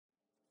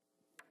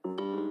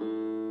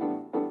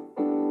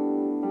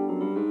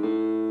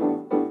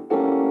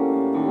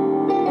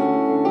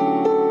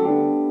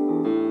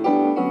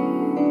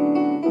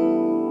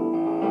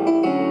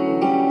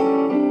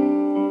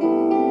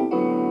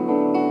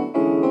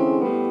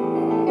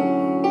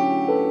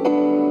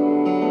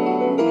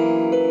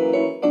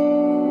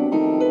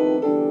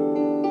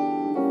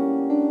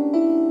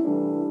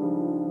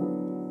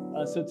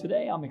So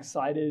today I'm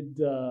excited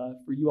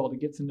for you all to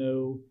get to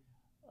know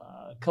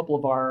a couple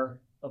of our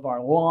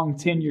long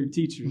tenured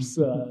teachers.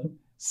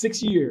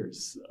 6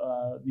 years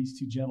these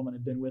two gentlemen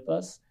have been with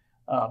us.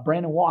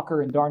 Brandon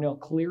Walker and Darnell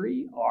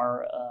Cleary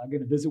are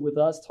going to visit with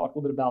us, talk a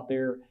little bit about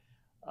their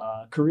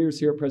careers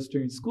here at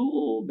Presbyterian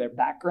School, their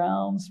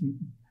backgrounds,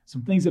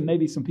 some things that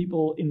maybe some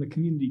people in the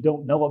community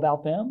don't know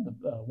about them.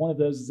 One of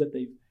those is that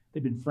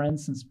they've been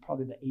friends since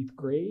probably the 8th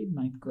grade,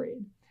 9th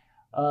grade.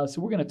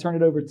 So we're going to turn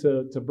it over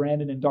to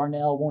Brandon and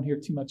Darnell. Won't hear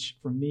too much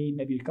from me,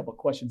 maybe a couple of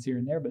questions here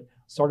and there, but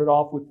start it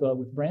off with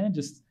Brandon.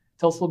 Just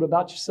tell us a little bit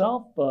about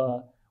yourself,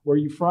 where are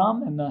you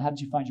from, and how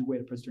did you find your way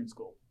to Presbyterian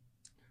School?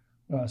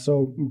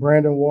 So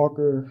Brandon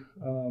Walker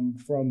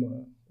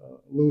from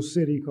a little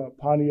city called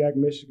Pontiac,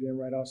 Michigan,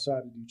 right outside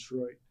of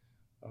Detroit.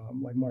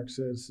 Like Mark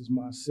says, this is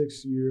my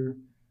 6th year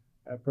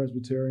at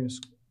Presbyterian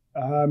School.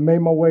 I made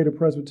my way to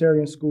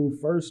Presbyterian School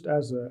first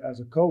as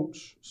a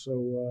coach.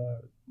 So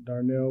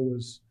Darnell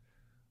was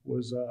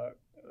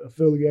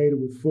affiliated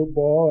with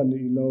football, and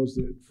he knows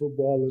that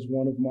football is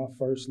one of my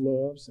first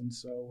loves, and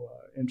so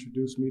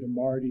introduced me to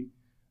Marty,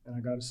 and I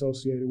got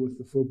associated with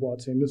the football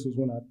team. This was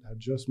when I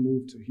just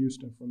moved to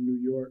Houston from New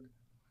York,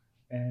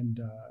 and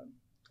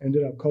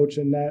ended up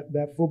coaching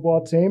that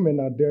football team,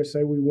 and I dare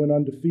say we went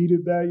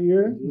undefeated that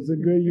year. It was a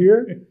good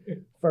year.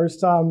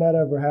 First time that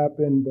ever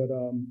happened, but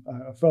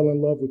I fell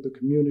in love with the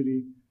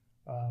community.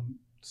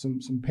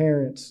 Some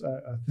parents,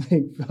 I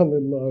think, fell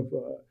in love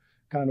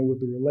kind of with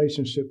the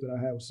relationship that I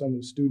had with some of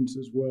the students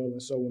as well.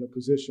 And so when a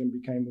position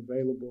became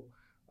available,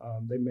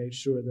 they made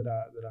sure that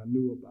I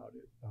knew about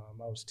it.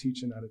 I was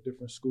teaching at a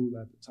different school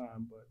at the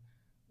time,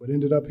 but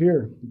ended up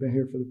here. Been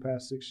here for the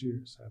past 6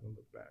 years. Haven't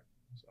looked back.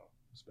 So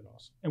it's been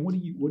awesome. And what do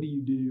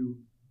you do?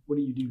 What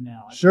do you do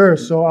now? Sure.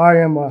 So I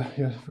am. I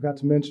forgot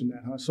to mention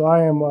that. Huh? So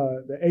I am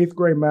the 8th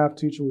grade math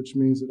teacher, which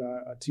means that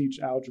I teach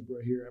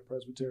algebra here at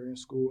Presbyterian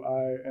School.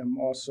 I am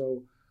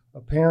also a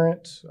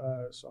parent.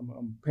 So I'm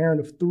a parent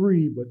of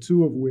 3, but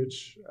 2 of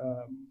which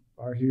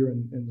are here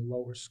in the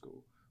lower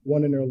school.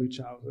 1 in early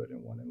childhood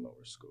and 1 in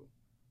lower school.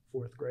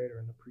 4th grader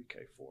in the pre-K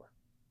 4.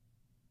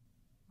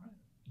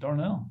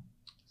 Darnell.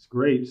 It's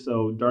great.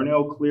 So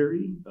Darnell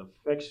Cleary,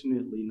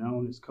 affectionately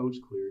known as Coach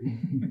Cleary.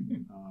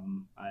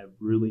 I've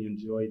really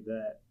enjoyed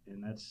that,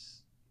 and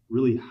that's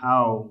really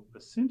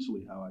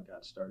essentially how I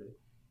got started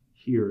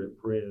here at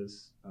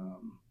Pres.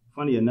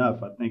 Funny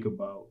enough, I think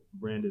about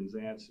Brandon's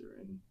answer,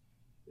 and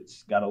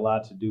it's got a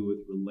lot to do with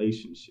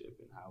relationship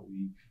and how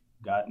we've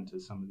gotten to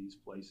some of these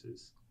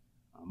places.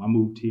 I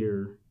moved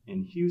here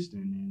in Houston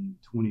in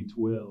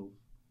 2012,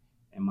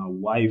 and my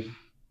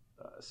wife,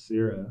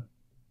 Sarah,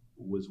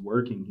 was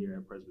working here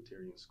at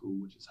Presbyterian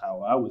School, which is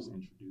how I was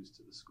introduced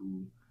to the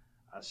school.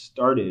 I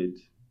started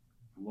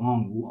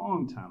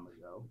long time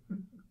ago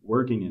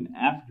working in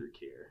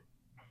aftercare,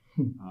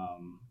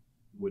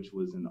 which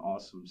was an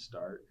awesome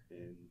start.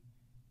 And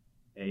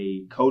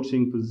a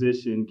coaching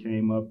position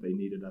came up. They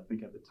needed, I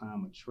think at the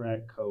time, a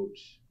track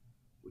coach,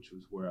 which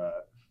was where I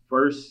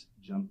first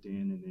jumped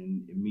in. And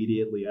then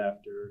immediately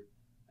after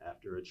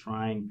a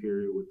trying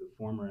period with the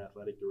former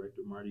athletic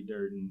director, Marty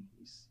Durden,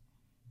 he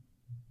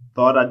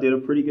thought I did a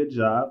pretty good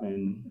job.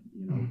 And,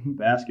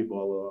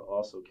 basketball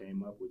also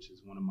came up, which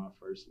is one of my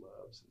first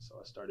loves. And so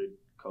I started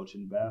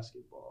coaching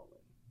basketball. And,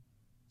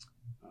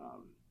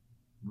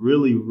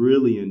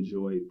 really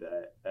enjoyed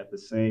that. At the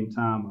same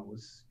time, I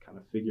was kind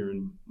of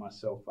figuring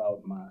myself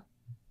out, my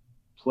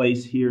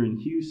place here in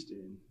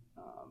Houston.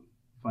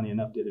 Funny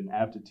enough, did an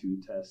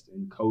aptitude test,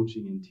 and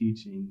coaching and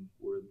teaching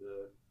were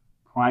the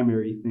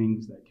primary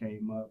things that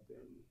came up.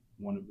 And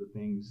one of the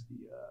things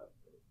the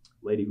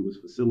lady who was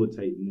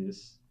facilitating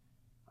this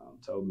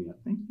told me, I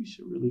think you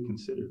should really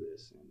consider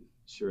this. And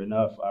sure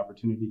enough,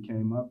 opportunity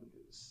came up, and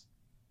it was,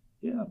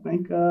 I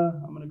think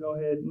I'm going to go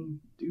ahead and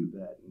do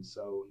that. And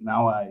so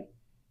now I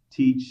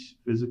teach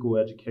physical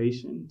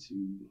education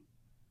to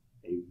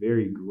a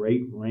very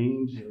great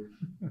range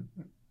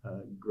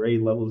of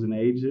grade levels and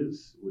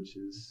ages, which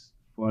is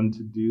fun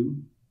to do,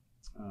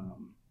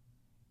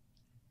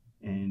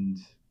 and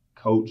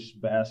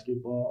coach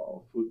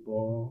basketball,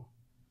 football,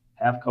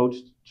 have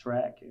coached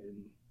track,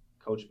 and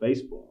coach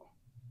baseball,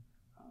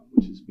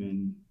 which has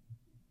been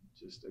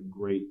just a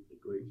great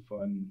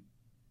fun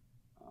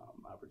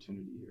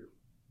opportunity here.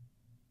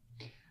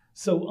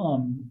 So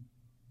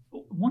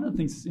one of the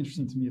things that's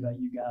interesting to me about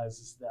you guys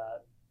is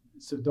that,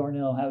 so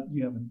Darnell,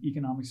 you have an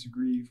economics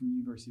degree from the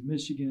University of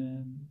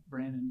Michigan.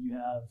 Brandon, you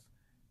have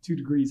 2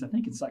 degrees, I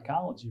think, in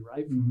psychology,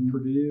 right, from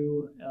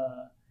Purdue.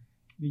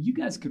 You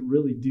guys could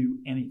really do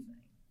anything.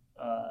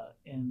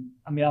 And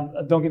I mean,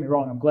 don't get me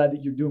wrong, I'm glad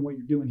that you're doing what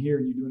you're doing here,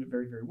 and you're doing it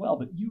very, very well,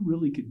 but you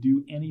really could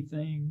do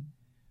anything.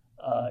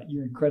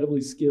 You're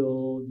incredibly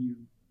skilled,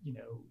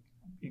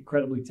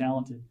 incredibly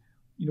talented.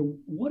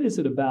 What is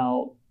it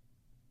about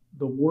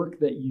the work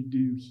that you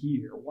do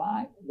here?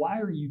 Why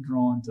are you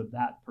drawn to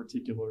that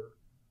particular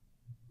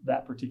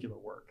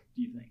work,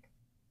 do you think?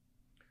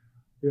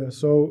 Yeah,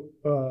 so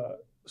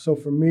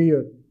for me,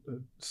 a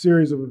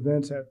series of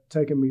events have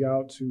taken me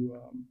out to,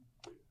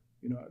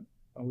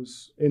 I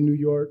was in New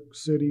York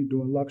City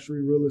doing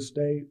luxury real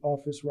estate,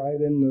 office right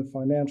in the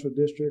financial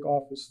district,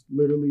 office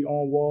literally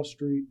on Wall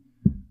Street,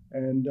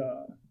 and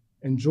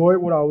enjoyed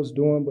what I was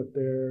doing. But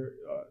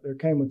there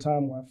came a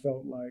time where I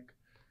felt like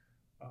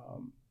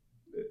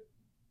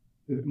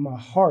my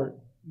heart,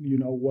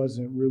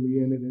 wasn't really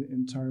in it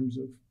in terms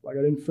of, like,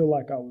 I didn't feel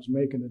like I was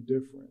making a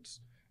difference.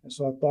 And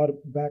so I thought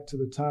back to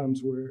the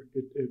times where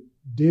it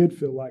did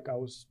feel like I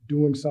was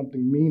doing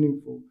something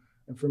meaningful.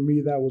 And for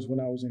me, that was when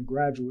I was in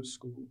graduate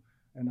school.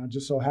 And I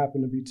just so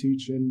happened to be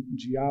teaching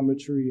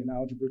geometry and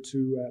algebra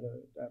 2 at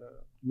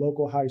a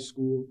local high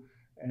school.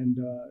 And,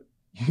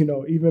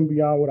 even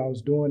beyond what I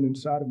was doing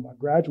inside of my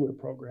graduate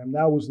program,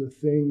 that was the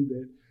thing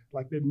that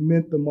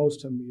meant the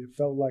most to me. It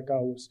felt like I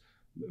was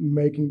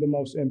making the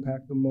most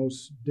impact, the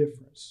most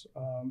difference.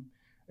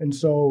 And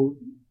so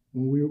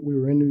when we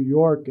were in New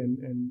York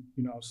and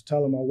I was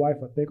telling my wife,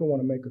 I think I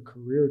want to make a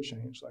career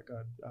change. Like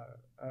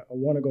I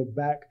want to go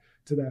back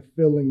to that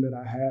feeling that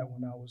I had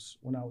when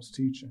I was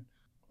teaching.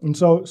 And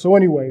so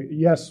anyway,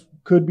 yes,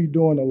 could be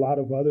doing a lot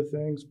of other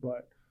things,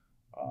 but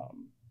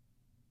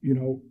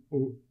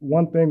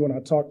one thing when I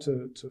talk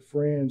to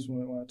friends,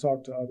 when I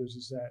talk to others,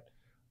 is that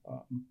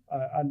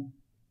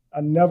I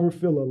never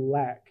feel a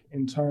lack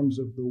in terms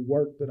of the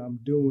work that I'm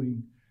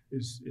doing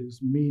is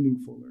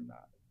meaningful or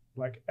not.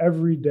 Like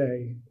every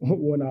day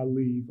when I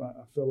leave,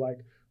 I feel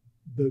like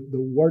the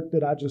work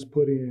that I just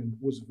put in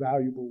was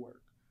valuable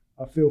work.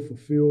 I feel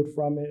fulfilled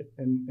from it,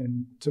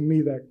 and to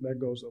me that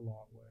goes a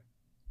long way.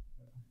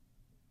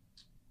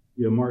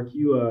 Yeah, Mark,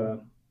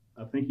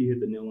 I think you hit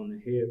the nail on the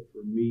head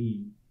for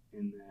me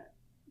in that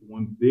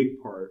one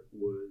big part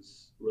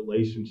was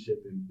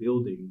relationship and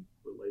building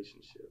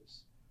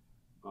relationships.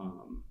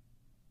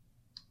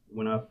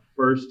 When I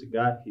first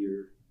got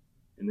here,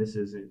 and this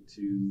isn't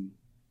to,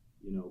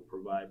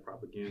 provide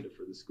propaganda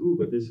for the school,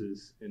 but this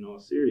is, in all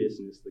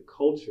seriousness, the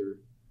culture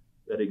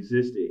that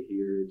existed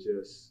here, it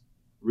just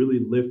really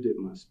lifted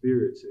my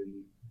spirits.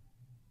 And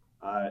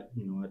I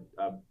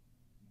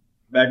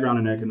background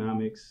in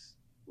economics,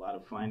 a lot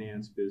of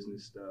finance,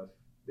 business stuff.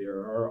 There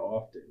are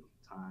often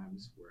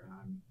times where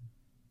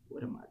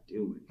what am I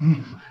doing?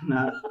 Am I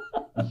not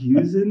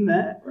using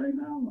that right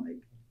now?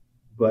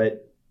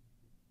 But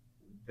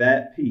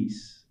that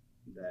piece,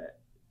 that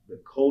the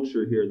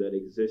culture here that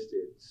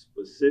existed,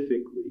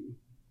 specifically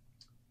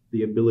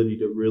the ability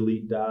to really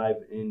dive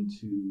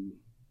into,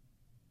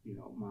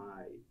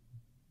 my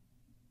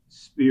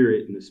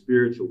spirit and the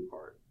spiritual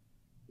part,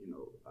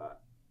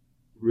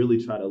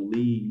 really try to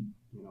lead,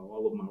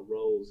 all of my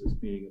roles as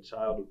being a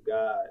child of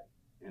God.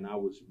 And I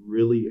was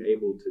really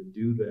able to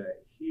do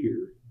that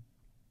here,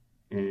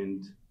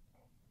 and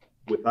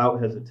without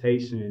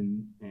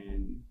hesitation,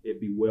 and it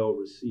be well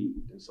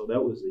received. And so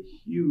that was a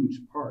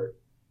huge part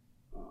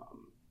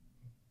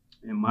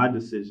in my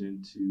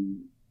decision to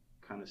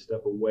kind of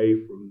step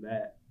away from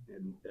that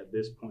and at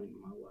this point in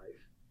my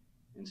life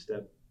and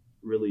step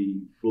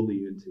really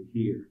fully into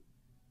here,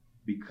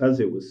 because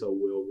it was so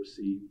well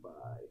received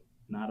by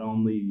not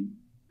only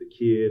the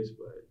kids,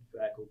 but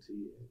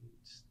faculty and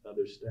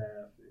other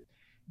staff.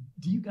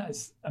 Do you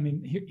guys, I know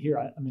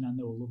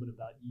a little bit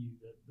about you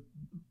that the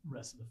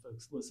rest of the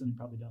folks listening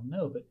probably don't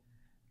know, but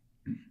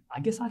I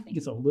guess I think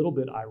it's a little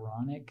bit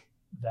ironic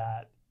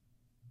that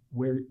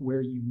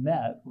where you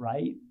met,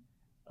 right?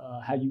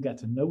 How you got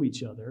to know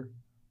each other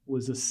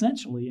was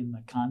essentially in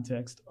the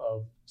context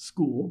of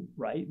school,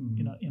 right?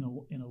 Mm-hmm.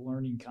 In a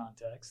learning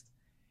context.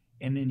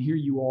 And then here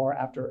you are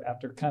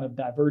after kind of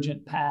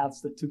divergent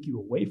paths that took you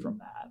away from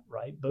that,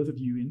 right? Both of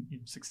you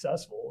in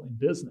successful in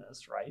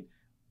business, right?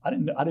 I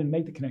didn't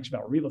make the connection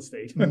about real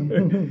estate,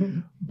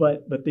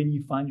 but then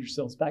you find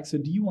yourselves back. So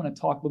do you want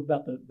to talk a little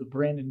about the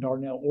Brandon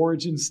Darnell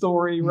origin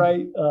story,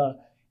 right?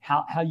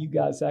 How you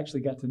guys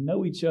actually got to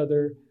know each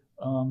other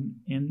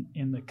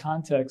in the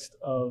context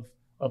of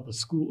the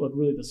school, of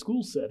really the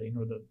school setting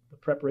or the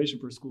preparation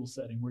for a school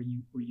setting where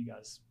you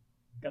guys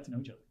got to know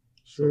each other.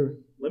 Sure. So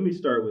let me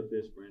start with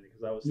this, Brandon,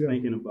 because I was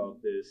thinking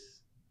about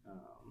this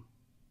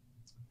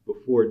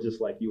before,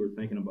 just like you were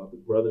thinking about the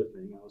brother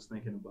thing. I was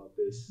thinking about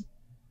this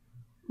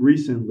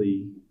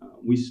recently.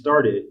 We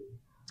started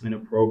in a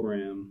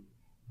program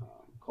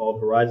called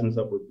Horizons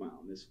Upward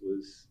Bound.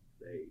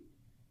 They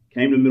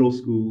came to middle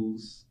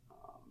schools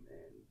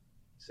and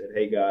said,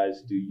 hey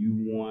guys, do you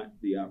want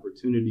the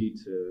opportunity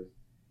to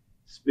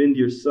spend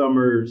your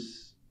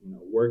summers,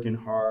 working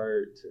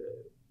hard to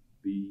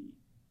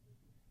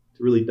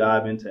really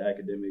dive into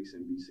academics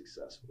and be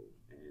successful?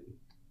 And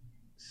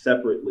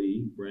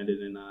separately,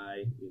 Brandon and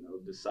I,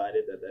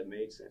 decided that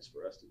made sense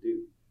for us to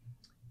do.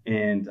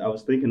 And I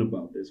was thinking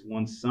about this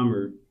one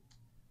summer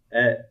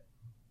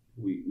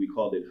we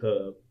called it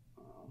Hub.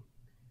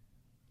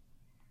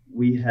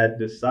 We had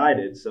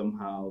decided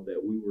somehow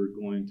that we were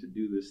going to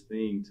do this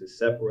thing to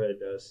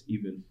separate us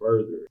even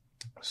further.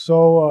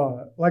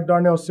 So, like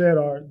Darnell said,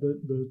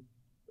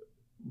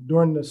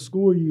 during the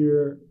school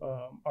year,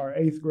 our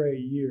 8th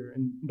grade year,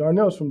 and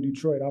Darnell's from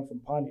Detroit, I'm from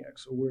Pontiac,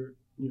 so we're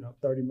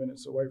 30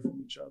 minutes away from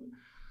each other.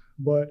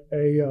 But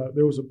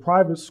there was a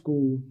private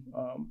school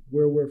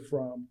where we're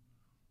from,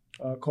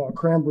 called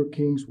Cranbrook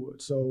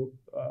Kingswood. So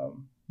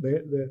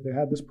they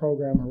had this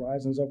program,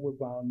 Horizons Upward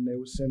Bound, and they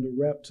would send a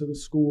rep to the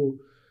school.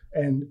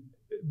 And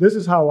this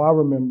is how I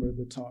remember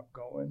the talk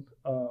going.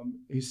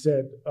 He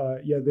said,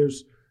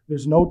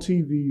 there's no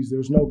TVs,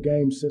 there's no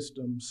game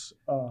systems.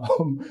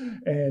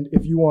 And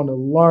if you want to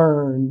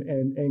learn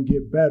and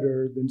get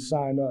better, then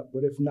sign up.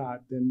 But if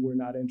not, then we're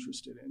not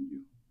interested in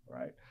you,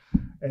 right?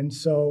 And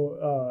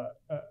so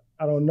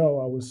I don't know.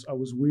 I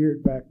was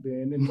weird back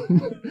then,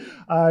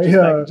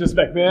 and just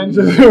back then,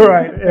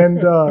 right? And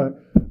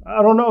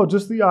I don't know,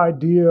 just the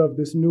idea of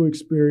this new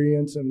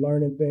experience and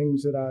learning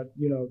things that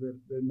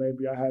that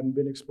maybe I hadn't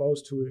been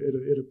exposed to.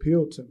 It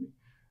appealed to me,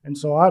 and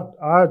so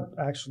I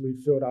actually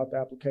filled out the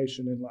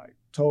application and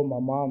told my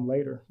mom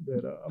later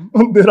that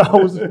that I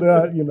was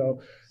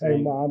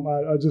hey mom,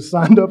 I just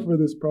signed up for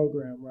this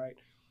program, right?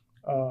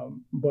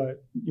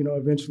 But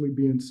eventually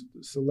being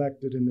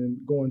selected and then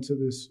going to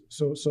this.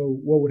 So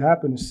what would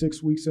happen is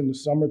 6 weeks in the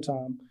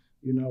summertime,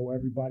 where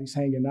everybody's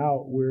hanging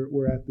out.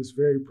 We're at this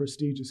very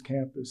prestigious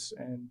campus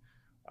and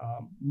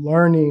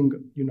learning,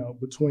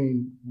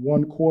 between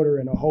 1 quarter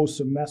and a whole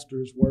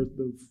semester's worth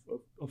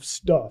of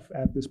stuff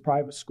at this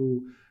private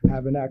school,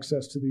 having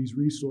access to these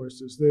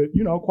resources that,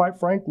 quite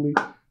frankly,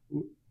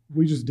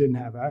 we just didn't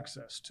have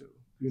access to.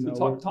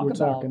 Talk a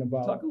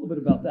little bit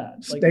about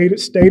that.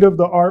 State of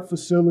the art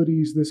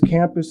facilities. This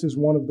campus is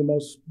one of the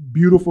most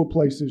beautiful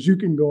places you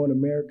can go in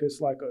America.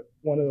 It's like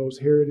one of those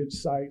heritage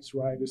sites,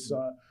 right? It's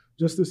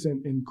just this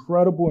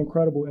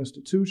incredible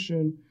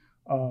institution.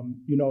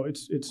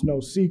 It's no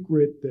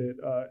secret that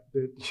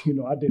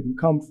I didn't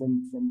come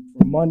from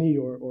money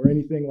or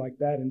anything like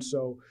that. And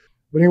so,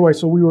 but anyway,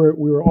 so we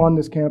were on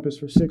this campus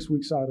for 6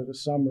 weeks out of the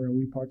summer, and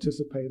we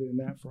participated in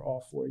that for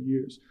all 4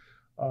 years.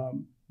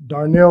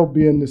 Darnell,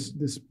 being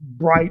this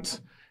bright,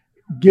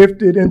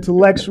 gifted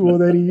intellectual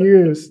that he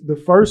is, the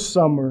first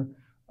summer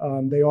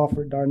they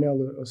offered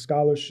Darnell a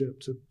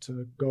scholarship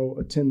to go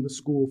attend the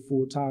school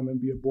full time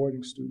and be a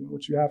boarding student,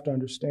 which you have to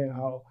understand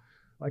how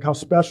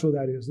special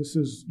that is. This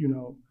is,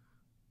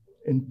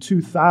 in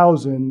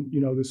 2000,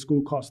 the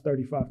school cost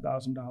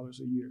 $35,000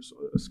 a year. So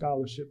a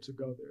scholarship to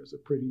go there is a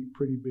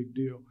pretty big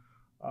deal.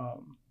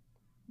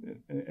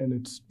 And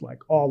it's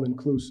all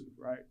inclusive,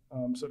 right?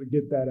 So to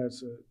get that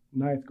as a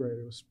ninth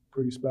grader was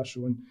pretty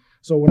special. And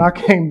so when I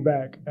came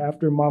back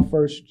after my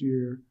first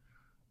year,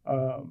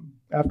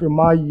 after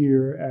my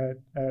year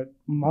at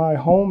my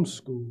home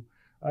school,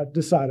 I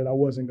decided I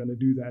wasn't going to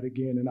do that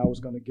again, and I was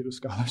going to get a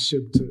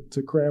scholarship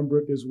to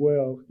Cranbrook as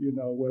well.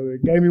 Whether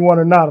it gave me one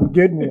or not, I'm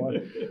getting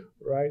one,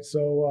 right?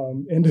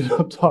 So ended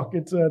up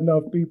talking to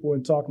enough people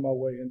and talked my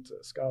way into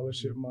a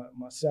scholarship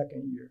my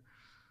second year.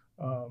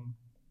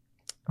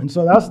 And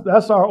so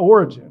that's our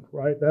origin,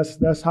 right?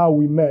 That's how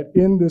we met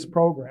in this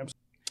program.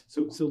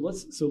 So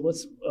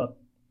let's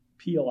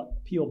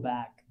peel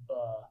back.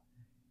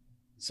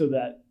 So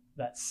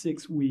that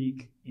 6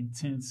 week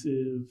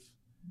intensive,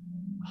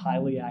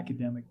 highly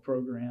academic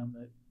program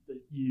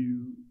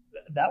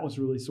that was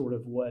really sort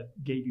of what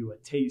gave you a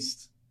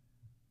taste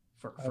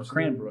for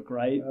Cranbrook,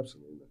 right?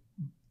 Absolutely.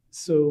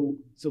 So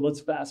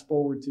let's fast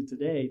forward to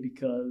today,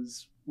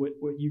 because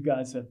what you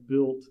guys have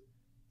built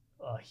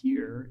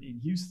here in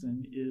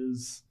Houston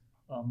is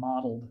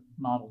modeled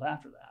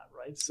after that,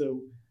 right?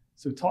 So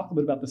talk a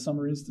bit about the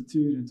Summer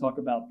Institute and talk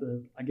about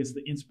the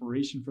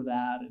inspiration for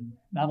that, and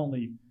not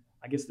only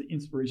the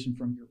inspiration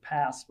from your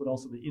past, but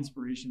also the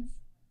inspiration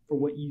for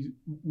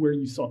where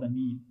you saw the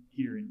need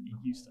here in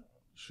Houston.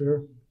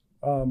 Sure.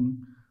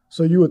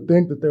 So you would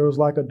think that there was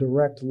a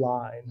direct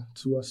line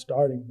to us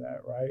starting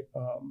that, right?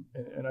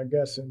 And I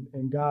guess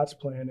in God's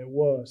plan it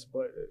was,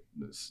 but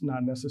it's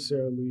not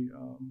necessarily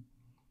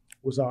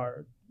was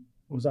our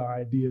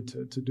idea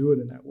to do it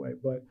in that way.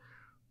 But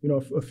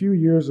a few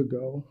years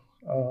ago,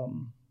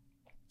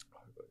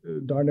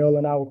 Darnell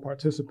and I were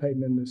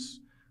participating in this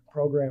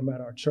program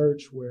at our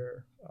church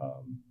where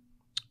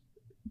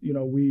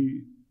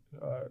we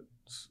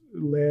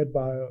led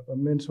by a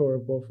mentor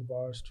of both of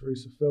ours,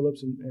 Teresa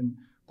Phillips, and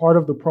part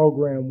of the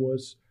program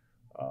was,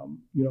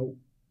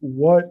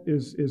 what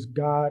is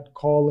God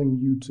calling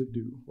you to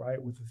do,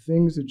 right? With the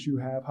things that you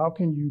have, how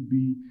can you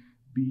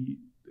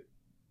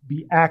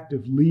be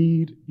active,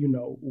 lead,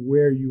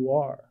 where you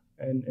are,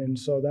 and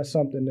so that's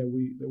something that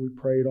we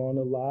prayed on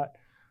a lot,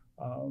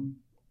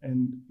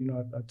 and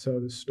I tell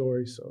this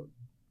story, so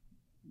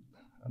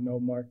I know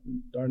Mark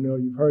and Darnell,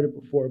 you've heard it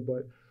before,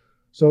 but.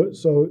 So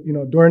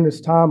during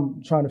this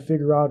time, trying to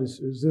figure out,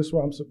 is this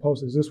where I'm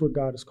supposed to, is this where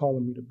God is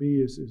calling me to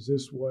be? Is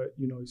this what,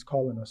 he's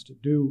calling us to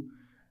do?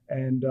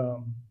 And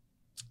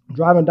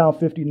driving down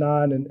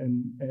 59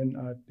 and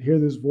I hear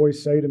this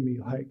voice say to me,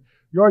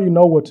 you already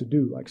know what to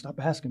do. Stop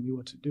asking me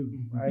what to do,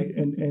 right?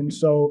 and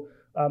so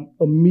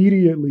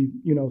immediately,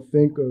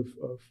 think of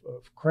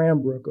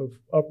Cranbrook, of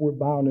Upward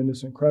Bound, and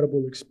this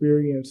incredible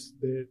experience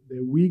that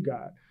we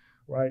got,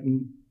 right?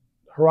 And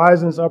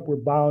Horizons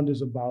Upward Bound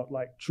is about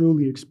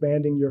truly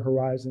expanding your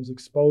horizons,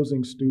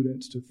 exposing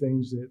students to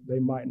things that they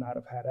might not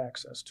have had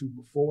access to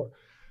before.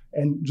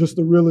 And just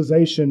the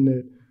realization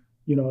that,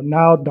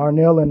 now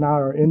Darnell and I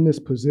are in this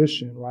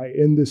position, right,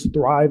 in this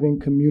thriving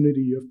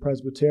community of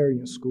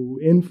Presbyterian school,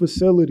 in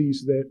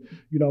facilities that,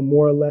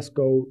 more or less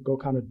go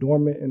kind of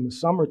dormant in the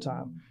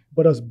summertime.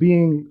 But us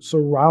being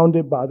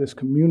surrounded by this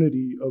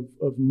community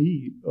of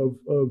need,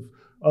 of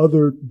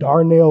other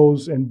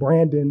Darnells and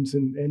Brandons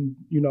and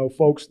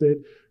folks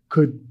that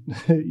could,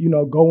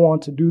 go on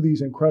to do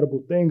these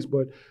incredible things,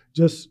 but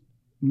just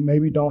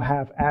maybe don't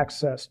have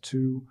access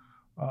to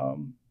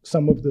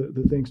some of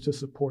the things to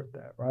support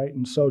that, right?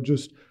 And so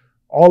just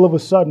all of a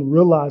sudden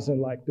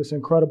realizing like this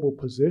incredible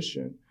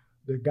position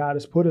that God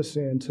has put us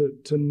in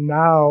to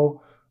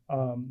now,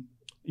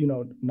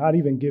 not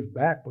even give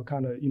back, but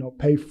kind of,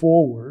 pay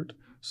forward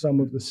some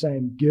of the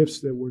same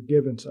gifts that were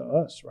given to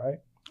us, right?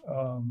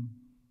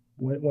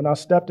 When I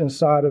stepped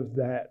inside of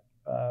that,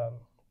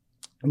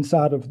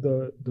 inside of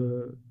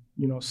the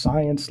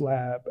science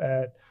lab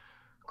at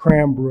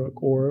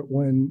Cranbrook, or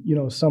when,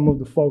 some of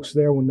the folks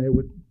there, when they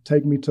would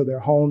take me to their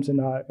homes and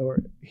or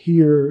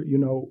hear,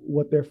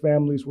 what their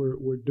families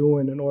were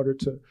doing in order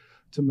to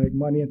make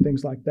money and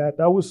things like that,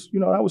 that was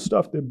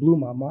stuff that blew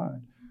my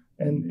mind.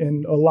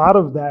 And a lot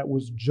of that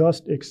was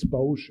just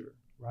exposure,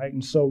 right?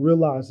 And so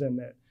realizing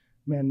that,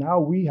 man, now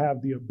we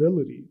have the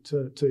ability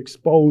to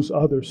expose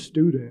other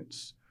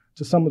students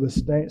to some of the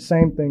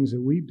same things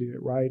that we did,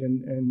 right?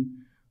 And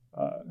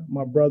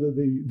my brother,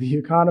 the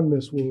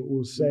economist,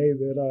 will say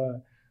that,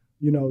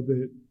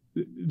 that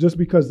just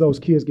because those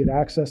kids get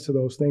access to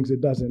those things, it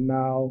doesn't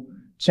now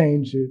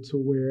change it to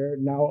where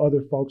now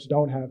other folks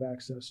don't have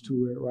access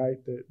to it,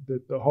 right?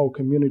 That the whole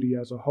community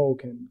as a whole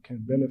can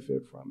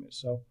benefit from it.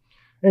 So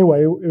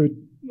anyway,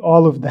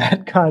 all of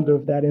that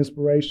that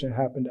inspiration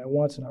happened at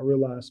once, and I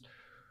realized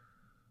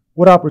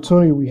what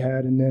opportunity we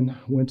had, and then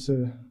went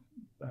to,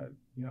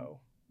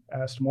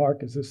 asked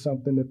Mark, is this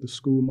something that the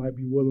school might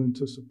be willing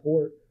to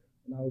support?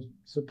 And I was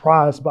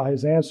surprised by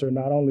his answer.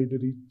 Not only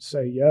did he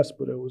say yes,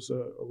 but it was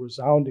a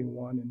resounding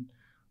one, and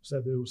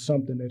said that it was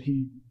something that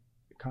he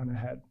kind of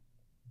had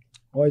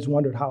always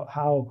wondered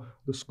how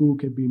the school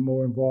could be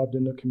more involved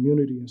in the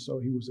community, and so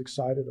he was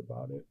excited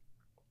about it.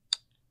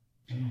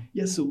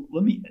 Yeah, so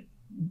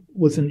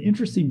was an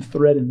interesting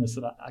thread in this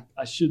that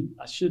I should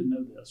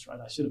know this, right?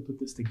 I should have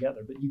put this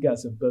together, but you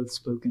guys have both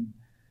spoken,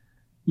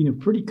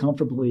 pretty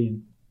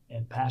comfortably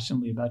and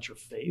passionately about your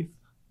faith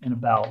and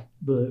about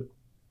the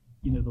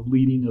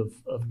leading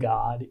of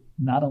God,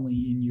 not only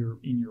in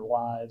your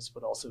lives,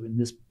 but also in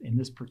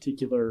this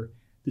particular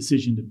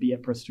decision to be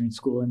at Presbyterian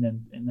School, and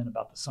then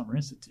about the Summer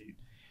Institute.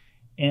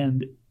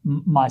 And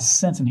my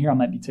sense, and here I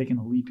might be taking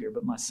a leap here,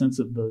 but my sense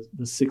of the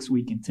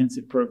 6-week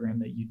intensive program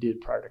that you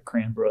did prior to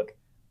Cranbrook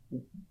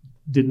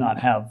did not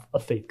have a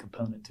faith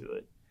component to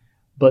it.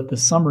 But the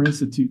Summer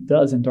Institute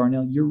does, and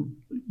Darnell,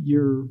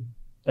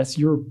 that's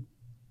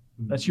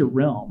your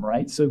realm,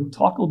 right? So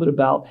talk a little bit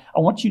about, I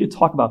want you to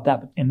talk about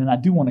that, and then I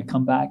do want to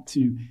come back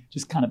to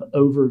just kind of an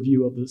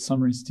overview of the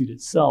Summer Institute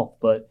itself.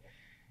 But,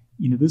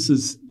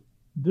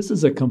 this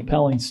is a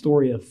compelling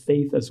story of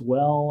faith as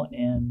well,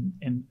 and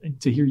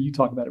to hear you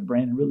talk about it,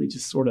 Brandon, really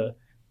just sort of,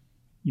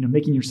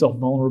 making yourself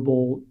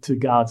vulnerable to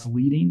God's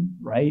leading,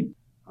 right?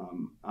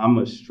 I'm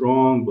a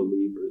strong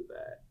believer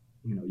that,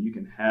 you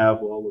can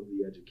have all of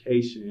the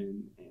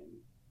education and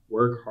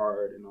work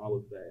hard and all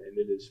of that, and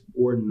it is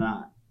for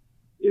naught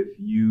if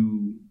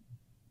you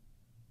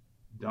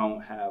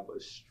don't have a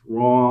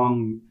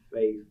strong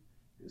faith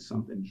and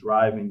something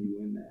driving you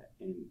in that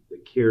and the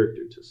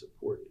character to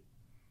support it.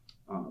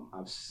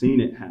 I've seen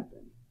it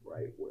happen,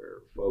 right, where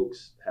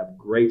folks have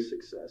great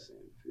success and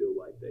feel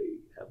like they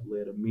have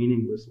led a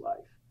meaningless life.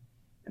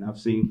 And I've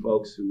seen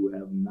folks who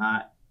have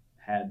not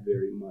had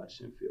very much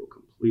and feel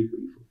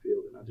completely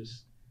fulfilled. And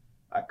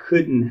I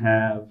couldn't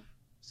have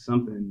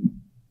something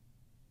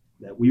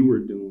that we were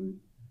doing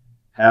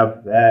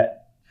have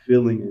that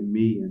feeling in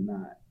me and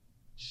not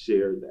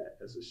share that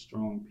as a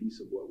strong piece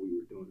of what we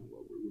were doing and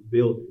what we were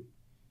building.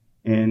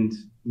 And,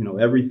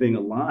 everything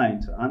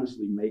aligned to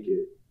honestly make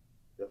it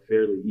a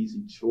fairly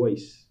easy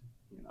choice,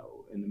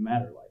 in the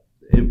matter, like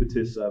the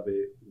impetus of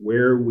it,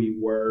 where we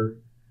were,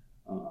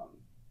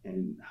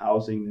 and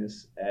housing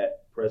this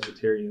at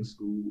Presbyterian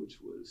School, which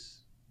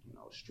was,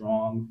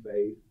 strong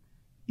faith,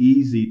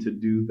 easy to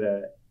do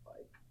that,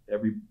 like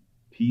every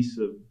piece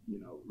of,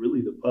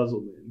 really the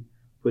puzzle and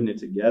putting it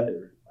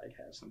together, like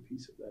has some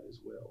piece of that as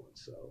well. And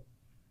so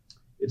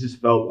it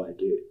just felt like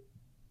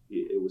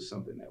it was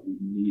something that we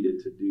needed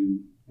to do,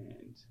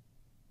 and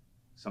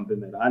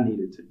something that I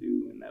needed to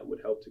do, and that would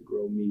help to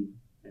grow me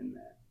in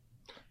that.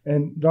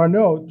 And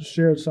Darnell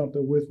shared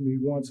something with me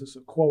once. It's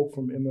a quote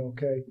from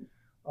MLK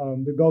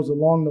that goes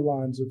along the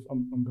lines of,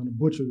 I'm going to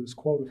butcher this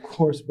quote, of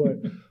course,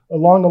 but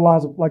along the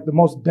lines of, like, the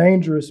most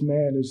dangerous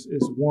man is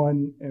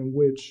one in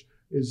which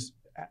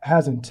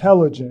has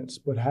intelligence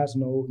but has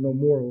no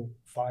moral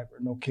fiber,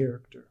 no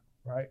character,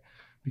 right?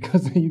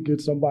 Because then you get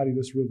somebody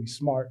that's really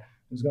smart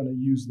is going to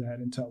use that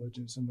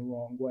intelligence in the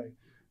wrong way.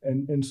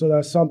 And so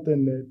that's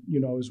something that,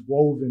 is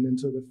woven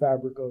into the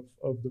fabric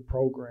of the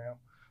program.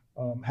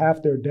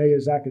 Half their day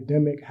is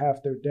academic,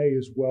 half their day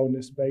is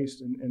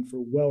wellness-based. And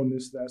for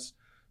wellness, that's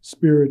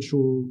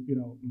spiritual,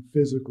 and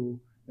physical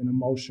and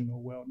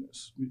emotional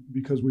wellness,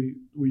 because we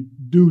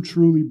do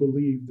truly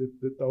believe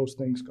that those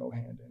things go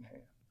hand in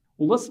hand.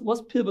 Well,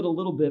 let's pivot a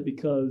little bit,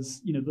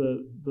 because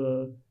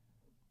the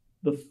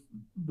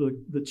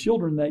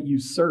children that you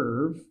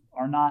serve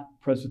are not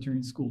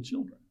Presbyterian school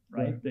children,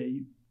 right?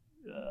 They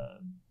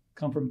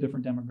come from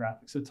different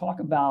demographics. So talk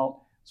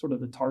about sort of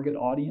the target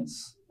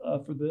audience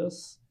for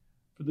this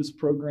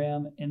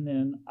program, and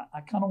then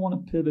I kind of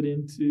want to pivot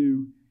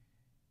into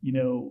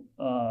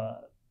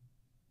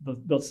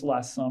this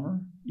last summer.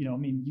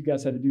 You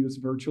guys had to do this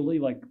virtually,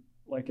 like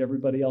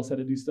everybody else had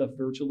to do stuff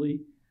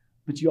virtually,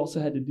 but you also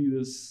had to do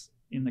this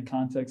in the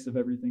context of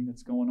everything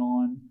that's going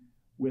on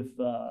with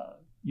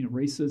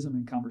racism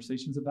and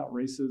conversations about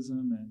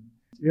racism.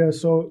 And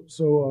so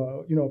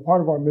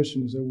part of our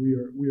mission is that we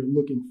are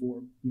looking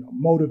for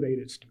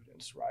motivated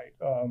students, right?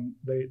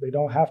 They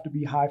don't have to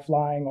be high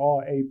flying,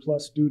 all A+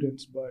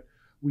 students, but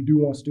we do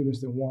want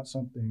students that want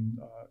something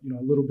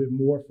a little bit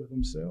more for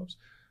themselves.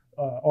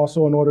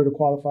 Also, in order to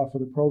qualify for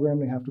the program,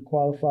 they have to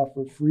qualify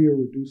for free or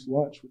reduced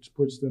lunch, which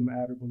puts them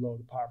at or below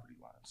the poverty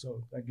line.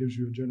 So that gives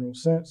you a general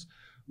sense.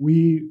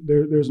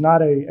 There's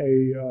not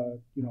a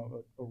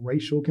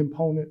racial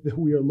component that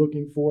we are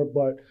looking for,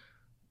 but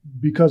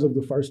because of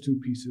the first two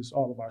pieces,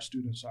 all of our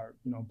students are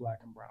Black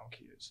and brown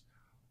kids.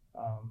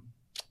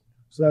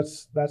 So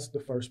that's the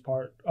first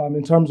part.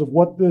 In terms of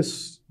what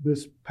this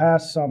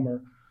past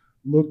summer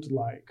looked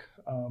like,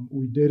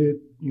 we did it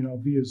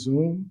via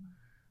Zoom.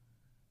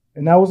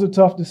 And that was a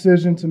tough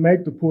decision to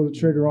make, to pull the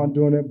trigger on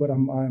doing it, but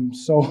I'm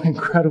so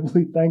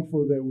incredibly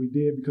thankful that we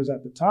did, because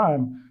at the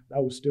time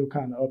that was still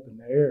kind of up in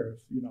the air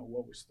if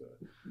what was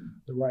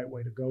the right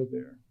way to go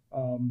there.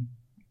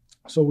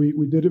 So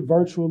we did it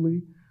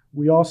virtually.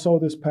 We also,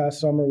 this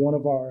past summer, one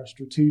of our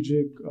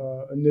strategic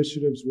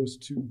initiatives was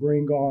to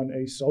bring on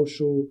a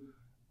social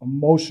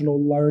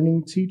emotional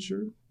learning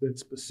teacher that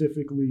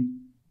specifically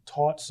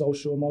taught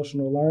social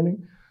emotional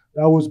learning.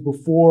 That was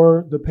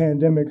before the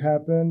pandemic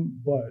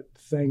happened, but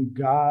thank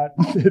God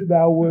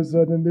that was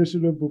an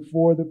initiative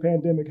before the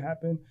pandemic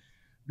happened,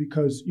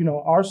 because,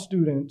 our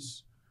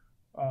students,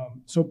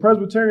 so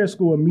Presbyterian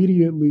School,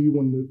 immediately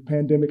when the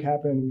pandemic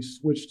happened, we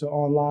switched to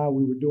online.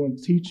 We were doing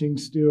teaching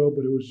still,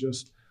 but it was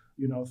just,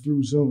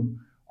 through Zoom.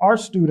 Our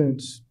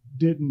students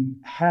didn't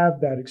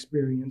have that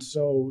experience,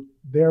 so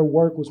their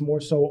work was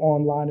more so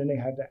online, and they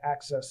had to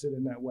access it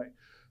in that way.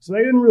 So they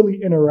didn't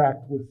really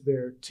interact with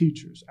their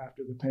teachers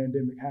after the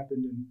pandemic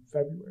happened in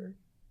February.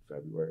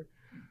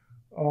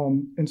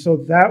 And so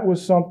that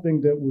was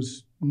something that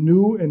was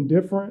new and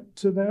different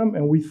to them.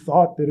 And we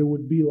thought that it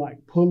would be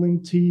like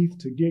pulling teeth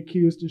to get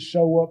kids to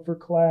show up for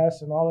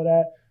class and all of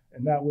that.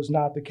 And that was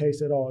not the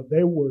case at all.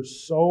 They were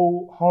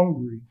so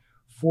hungry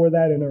for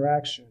that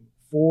interaction,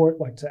 for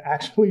to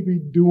actually be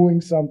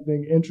doing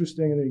something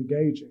interesting and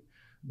engaging,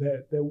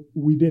 that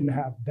we didn't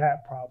have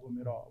that problem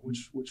at all,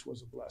 which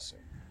was a blessing.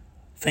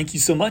 Thank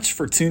you so much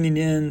for tuning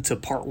in to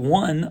part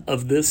 1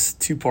 of this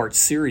 2-part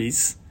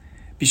series.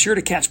 Be sure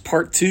to catch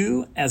part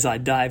 2 as I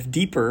dive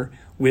deeper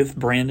with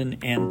Brandon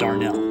and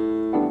Darnell.